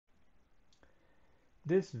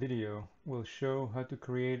This video will show how to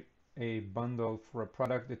create a bundle for a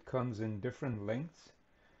product that comes in different lengths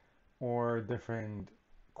or different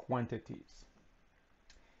quantities.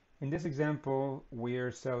 In this example,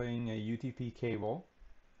 we're selling a UTP cable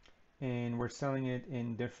and we're selling it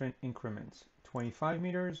in different increments, 25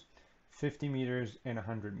 meters, 50 meters, and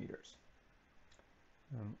 100 meters.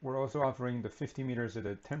 We're also offering the 50 meters at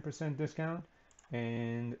a 10% discount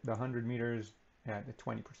and the 100 meters at a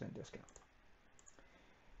 20% discount.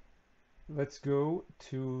 Let's go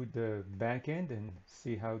to the back end and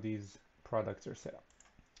see how these products are set up.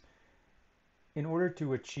 In order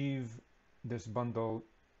to achieve this bundle,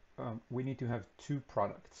 we need to have two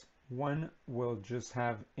products. One will just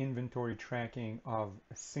have inventory tracking of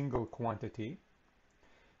a single quantity,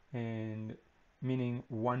 and meaning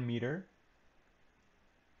 1 meter.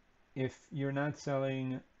 If you're not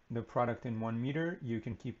selling the product in 1 meter, you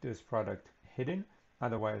can keep this product hidden,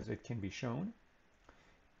 otherwise it can be shown.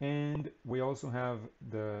 And we also have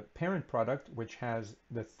the parent product, which has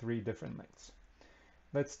the 3 different lengths.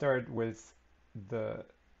 Let's start with the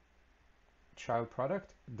child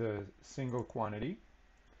product, the single quantity.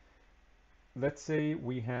 Let's say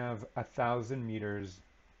we have 1,000 meters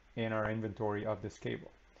in our inventory of this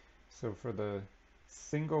cable. So for the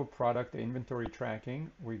single product, the inventory tracking,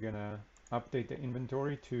 we're gonna update the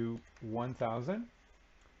inventory to 1,000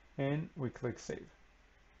 and we click save.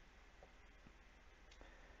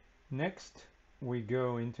 Next, we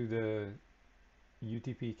go into the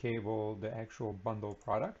UTP cable, the actual bundle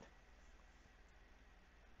product.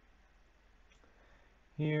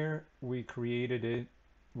 Here we created it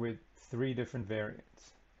with 3 different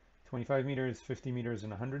variants, 25 meters, 50 meters,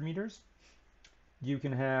 and 100 meters. You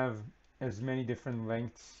can have as many different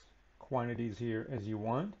lengths quantities here as you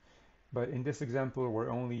want, but in this example we're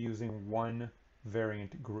only using one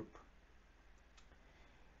variant group.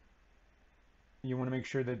 You want to make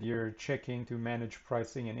sure that you're checking to manage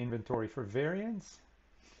pricing and inventory for variants.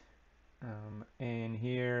 And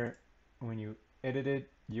here, when you edit it,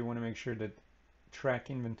 you want to make sure that track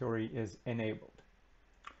inventory is enabled.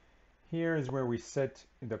 Here is where we set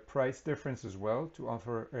the price difference as well to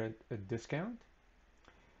offer a discount.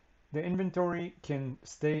 The inventory can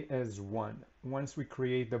stay as 1. Once we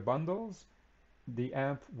create the bundles, the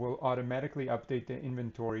app will automatically update the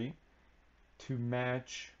inventory to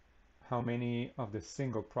match how many of the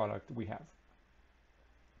single product we have.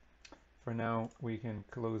 For now, we can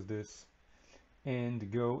close this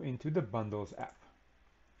and go into the bundles app.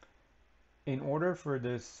 In order for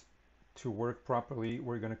this to work properly,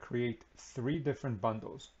 we're going to create 3 different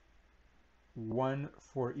bundles, one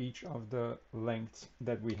for each of the lengths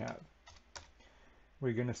that we have.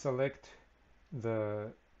 We're going to select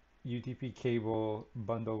the UTP cable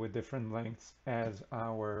bundle with different lengths as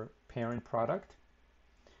our parent product.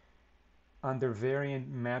 Under variant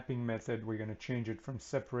mapping method, we're going to change it from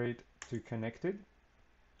separate to connected.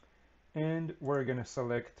 And we're going to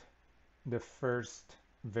select the first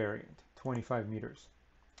variant, 25 meters.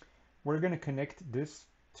 We're going to connect this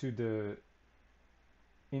to the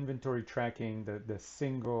inventory tracking, the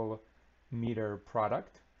single meter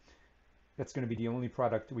product. That's going to be the only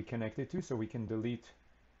product we connect it to, so we can delete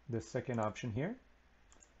the second option here.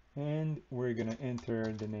 And we're going to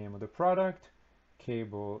enter the name of the product,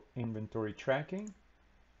 cable inventory tracking.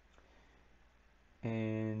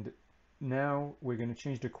 And now we're going to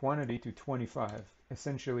change the quantity to 25,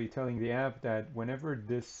 essentially telling the app that whenever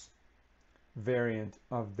this variant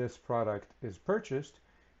of this product is purchased,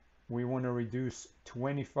 we want to reduce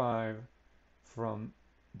 25 from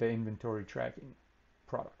the inventory tracking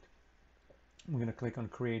product. I'm going to click on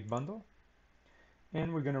create bundle,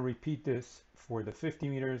 and we're going to repeat this for the 50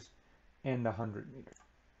 meters and the 100 meters.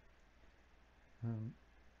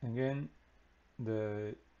 Again,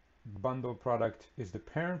 the bundle product is the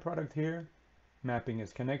parent product here. Mapping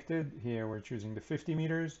is connected. Here we're choosing the 50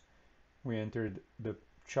 meters. We entered the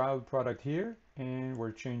child product here, and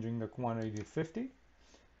we're changing the quantity to 50.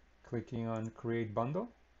 Clicking on create bundle.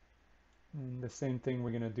 And the same thing we're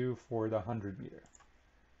going to do for the 100 meter.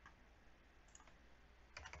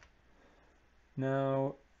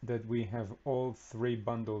 Now that we have all 3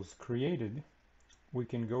 bundles created, we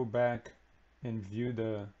can go back and view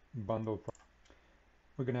the bundle.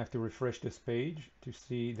 We're going to have to refresh this page to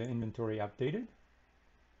see the inventory updated.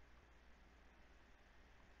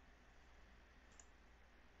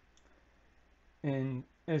 And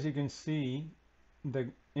as you can see, the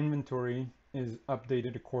inventory is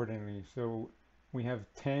updated accordingly. So we have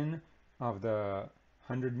 10 of the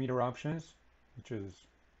 100 meter options, which is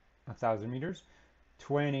 1,000 meters,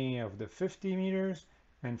 20 of the 50 meters,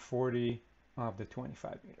 and 40 of the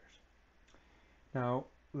 25 meters. Now,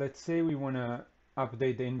 let's say we want to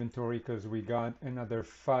update the inventory because we got another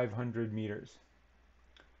 500 meters.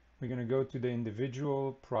 We're going to go to the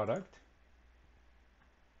individual product,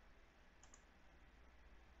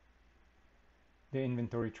 the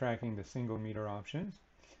inventory tracking, the single meter options,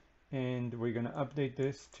 and we're going to update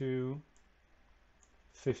this to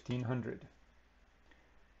 1500.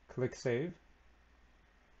 Click Save.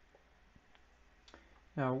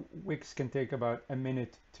 Now, Wix can take about a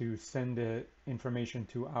minute to send the information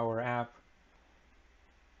to our app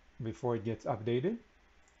before it gets updated.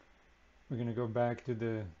 We're going to go back to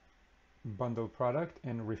the bundle product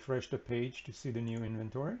and refresh the page to see the new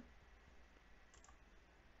inventory.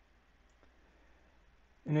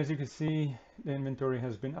 And as you can see, the inventory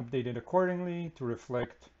has been updated accordingly to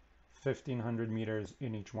reflect 1500 meters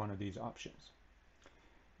in each one of these options.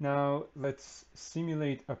 Now let's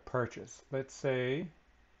simulate a purchase. Let's say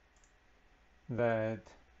that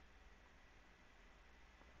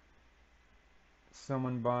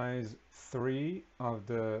someone buys 3 of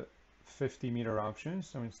the 50 meter options.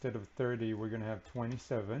 So instead of 30, we're going to have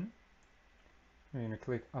 27. We're going to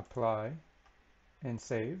click Apply and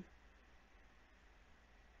Save.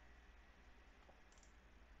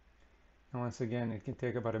 And once again, it can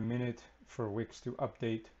take about a minute for Wix to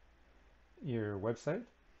update your website.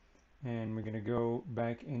 And we're going to go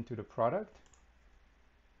back into the product.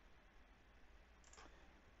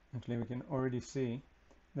 Actually, we can already see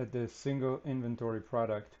that the single inventory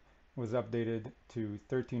product was updated to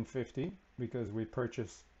 1350 because we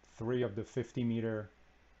purchased 3 of the 50 meter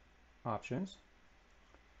options.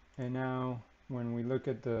 And now when we look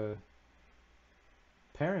at the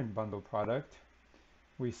parent bundle product,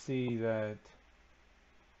 we see that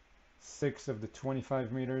 6 of the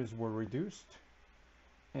 25 meters were reduced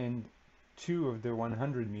and 2 of the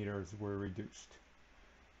 100 meters were reduced.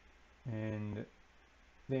 And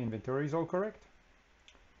the inventory is all correct.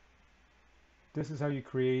 This is how you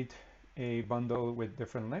create a bundle with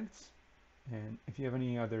different lengths. And if you have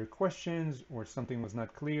any other questions or something was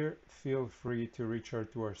not clear, feel free to reach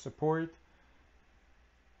out to our support.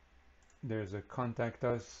 There's a Contact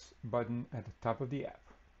Us button at the top of the app.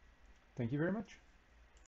 Thank you very much.